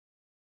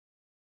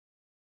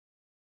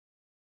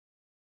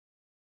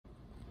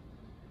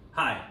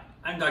Hi,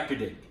 I'm Dr.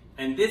 Dick,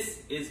 and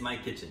this is my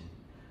kitchen.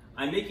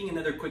 I'm making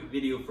another quick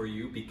video for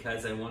you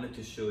because I wanted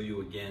to show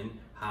you again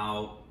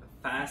how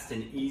fast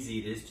and easy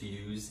it is to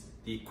use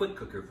the quick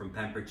cooker from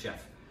Pampered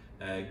Chef.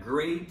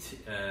 Great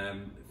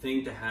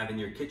thing to have in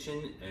your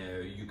kitchen.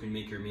 You can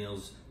make your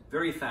meals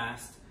very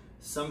fast.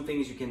 Some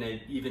things you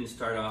can even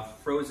start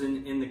off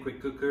frozen in the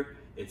quick cooker.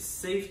 It's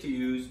safe to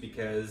use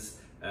because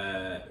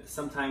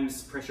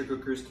sometimes pressure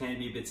cookers can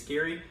be a bit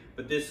scary,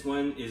 but this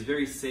one is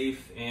very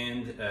safe,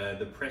 and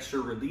the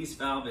pressure release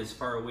valve is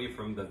far away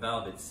from the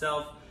valve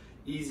itself.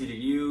 Easy to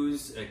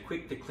use,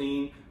 quick to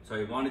clean. So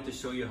I wanted to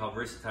show you how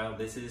versatile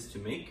this is to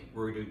make.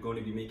 We're going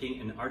to be making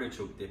an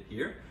artichoke dip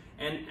here.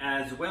 And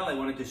as well, I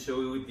wanted to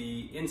show you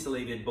the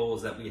insulated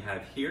bowls that we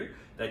have here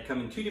that come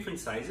in two different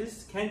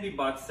sizes. Can be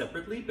bought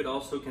separately, but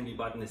also can be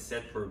bought in a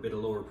set for a bit of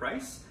lower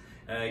price.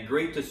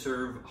 Great to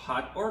serve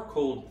hot or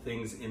cold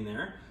things in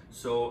there.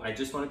 So I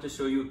just wanted to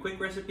show you a quick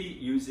recipe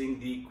using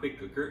the quick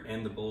cooker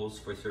and the bowls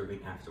for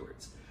serving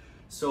afterwards.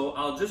 So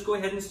I'll just go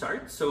ahead and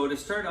start. So to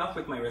start off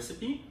with my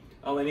recipe,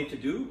 all I need to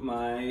do,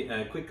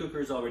 my quick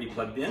cooker is already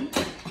plugged in.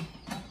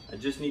 I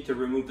just need to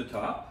remove the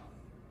top.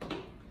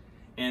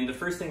 And the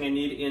first thing I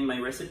need in my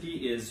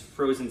recipe is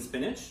frozen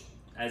spinach.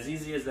 As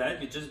easy as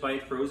that, you just buy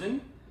it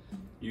frozen.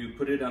 You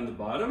put it on the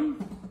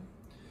bottom.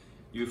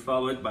 You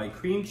follow it by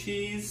cream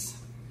cheese.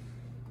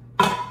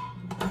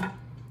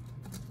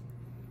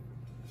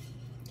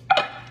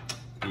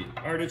 The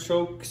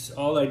artichokes,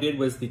 all I did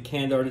was the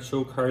canned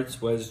artichoke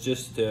hearts was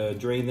just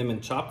drain them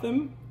and chop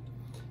them.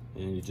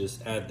 And you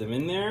just add them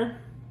in there.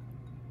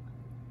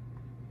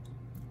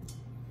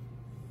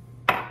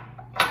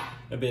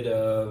 A bit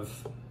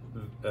of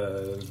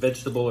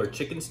vegetable or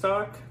chicken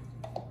stock.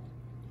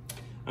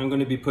 I'm going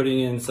to be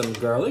putting in some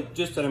garlic,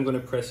 just that I'm going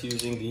to press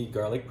using the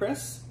garlic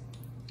press.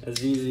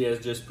 As easy as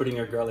just putting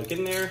your garlic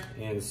in there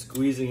and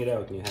squeezing it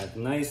out, and you have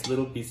nice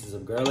little pieces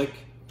of garlic.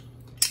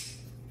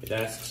 It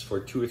asks for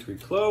 2 or 3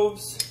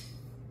 cloves.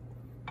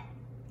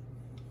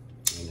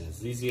 And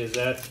as easy as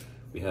that,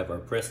 we have our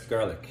pressed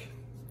garlic.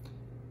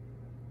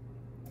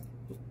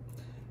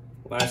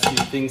 Last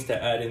few things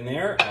to add in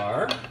there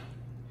are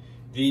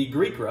the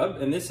Greek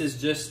rub, and this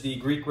is just the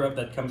Greek rub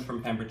that comes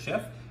from Pampered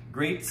Chef.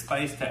 Great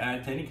spice to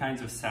add to any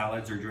kinds of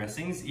salads or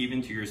dressings,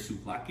 even to your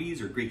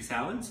souvlaki's or Greek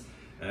salads.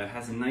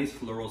 Has a nice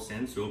floral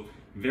scent, so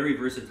very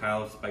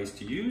versatile spice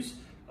to use.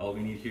 All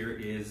we need here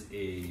is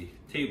a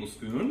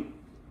tablespoon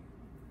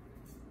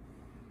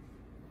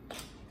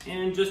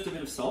and just a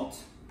bit of salt.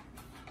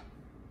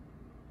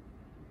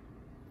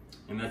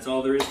 And that's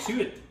all there is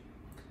to it.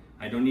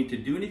 I don't need to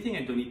do anything,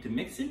 I don't need to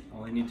mix it.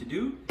 All I need to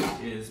do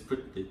is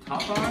put the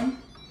top on.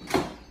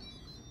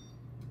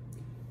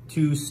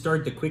 To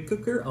start the quick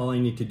cooker, all I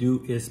need to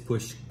do is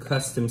push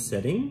custom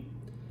setting.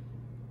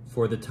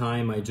 For the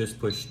time, I just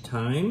push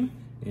time,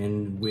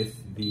 and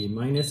with the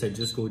minus, I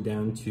just go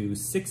down to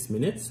 6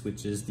 minutes,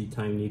 which is the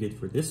time needed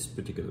for this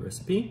particular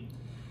recipe.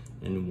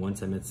 And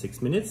once I'm at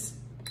 6 minutes,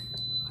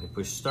 I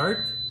push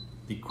start.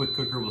 The quick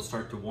cooker will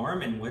start to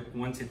warm, and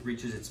once it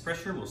reaches its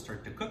pressure, we'll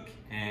start to cook.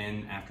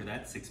 And after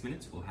that, 6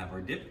 minutes, we'll have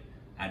our dip.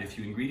 Add a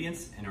few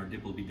ingredients, and our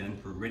dip will be done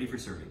ready for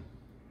serving.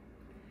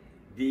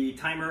 The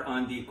timer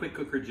on the quick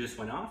cooker just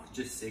went off,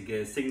 just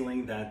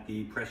signaling that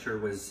the pressure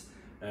was,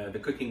 the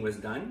cooking was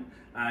done.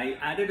 I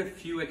added a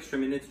few extra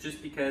minutes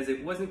just because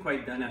it wasn't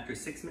quite done after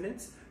 6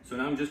 minutes. So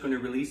now I'm just going to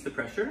release the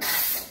pressure.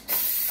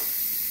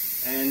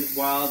 And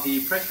while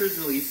the pressure is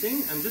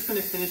releasing, I'm just going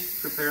to finish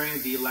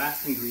preparing the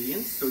last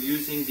ingredients. So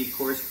using the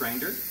coarse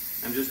grinder,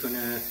 I'm just going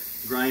to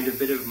grind a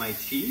bit of my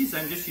cheese.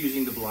 I'm just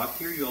using the block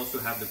here. You also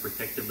have the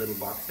protective little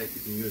box that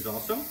you can use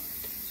also.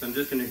 So I'm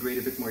just going to grate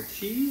a bit more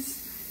cheese.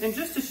 And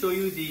just to show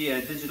you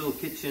the digital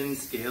kitchen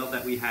scale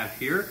that we have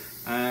here,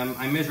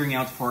 I'm measuring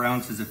out 4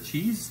 ounces of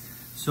cheese.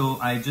 So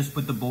I just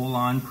put the bowl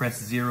on,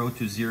 press 0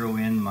 to zero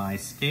in my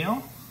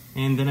scale.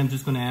 And then I'm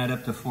just going to add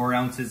up to 4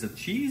 ounces of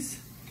cheese.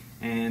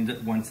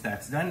 And once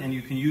that's done, and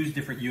you can use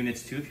different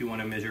units too, if you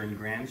want to measure in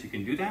grams, you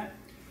can do that.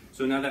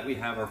 So now that we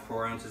have our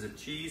 4 ounces of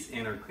cheese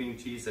and our cream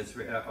cheese,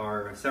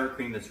 our sour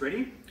cream that's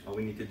ready, all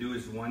we need to do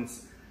is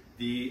once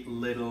the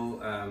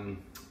little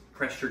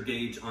pressure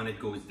gauge on it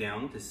goes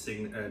down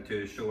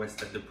to show us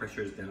that the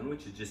pressure is down,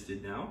 which it just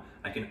did now,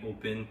 I can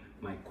open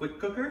my quick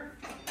cooker.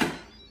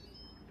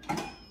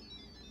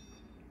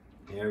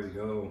 There we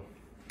go.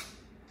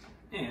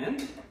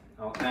 And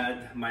I'll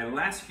add my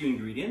last few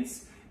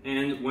ingredients.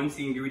 And once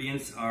the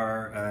ingredients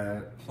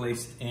are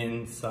placed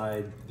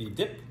inside the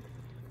dip,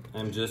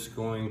 I'm just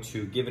going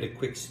to give it a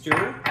quick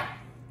stir.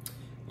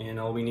 And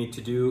all we need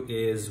to do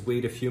is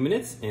wait a few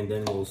minutes, and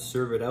then we'll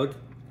serve it out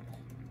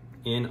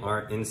in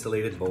our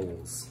insulated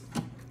bowls.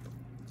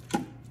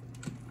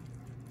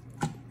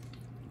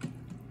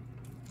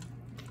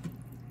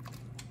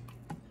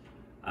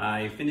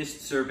 I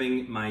finished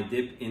serving my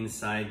dip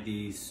inside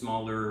the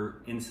smaller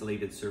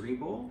insulated serving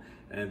bowl.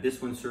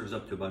 This one serves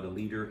up to about 1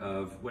 liter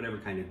of whatever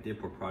kind of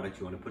dip or product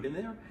you want to put in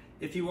there.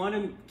 If you want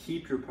to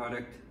keep your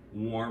product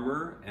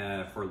warmer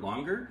for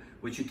longer,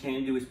 what you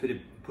can do is put a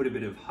put a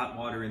bit of hot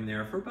water in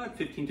there for about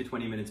 15 to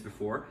 20 minutes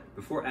before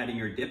adding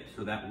your dip,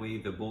 so that way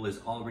the bowl is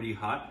already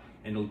hot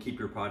and it'll keep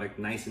your product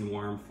nice and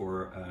warm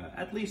for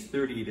at least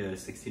 30 to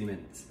 60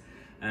 minutes.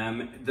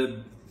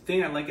 The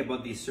thing I like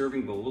about these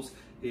serving bowls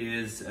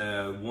is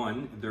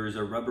one, there's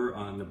a rubber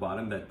on the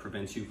bottom that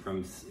prevents you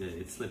from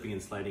it slipping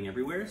and sliding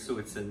everywhere, so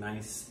it's a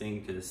nice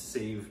thing to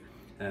save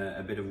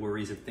a bit of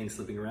worries of things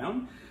slipping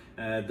around.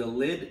 The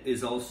lid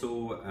is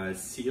also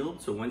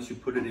sealed, so once you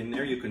put it in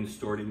there, you can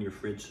store it in your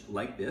fridge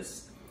like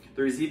this.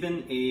 There's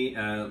even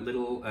a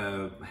little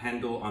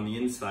handle on the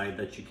inside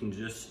that you can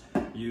just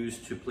use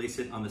to place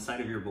it on the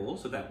side of your bowl,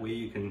 so that way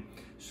you can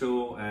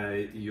show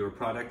your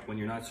product when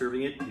you're not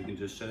serving it. You can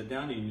just shut it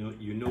down and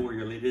you know where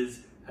your lid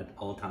is at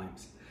all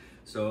times.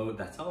 So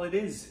that's all it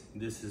is.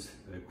 This is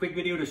a quick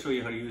video to show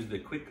you how to use the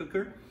quick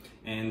cooker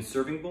and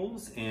serving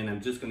bowls, and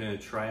I'm just going to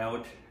try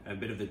out a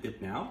bit of the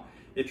dip now.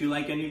 If you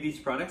like any of these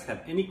products,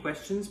 have any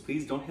questions,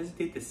 please don't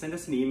hesitate to send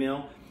us an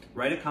email,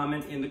 write a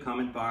comment in the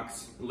comment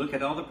box, look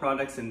at all the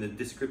products in the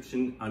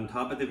description on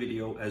top of the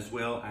video, as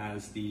well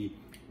as the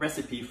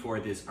recipe for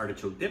this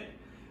artichoke dip.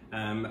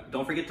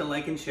 Don't forget to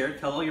like and share,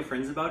 tell all your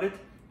friends about it,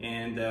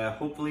 and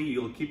hopefully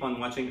you'll keep on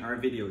watching our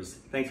videos.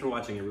 Thanks for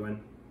watching,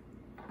 everyone.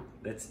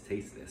 Let's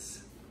taste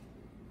this.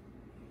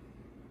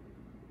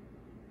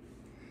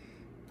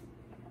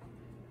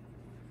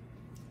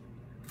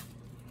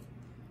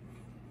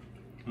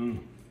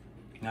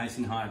 Nice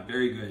and hot,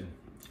 very good.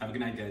 Have a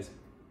good night, guys.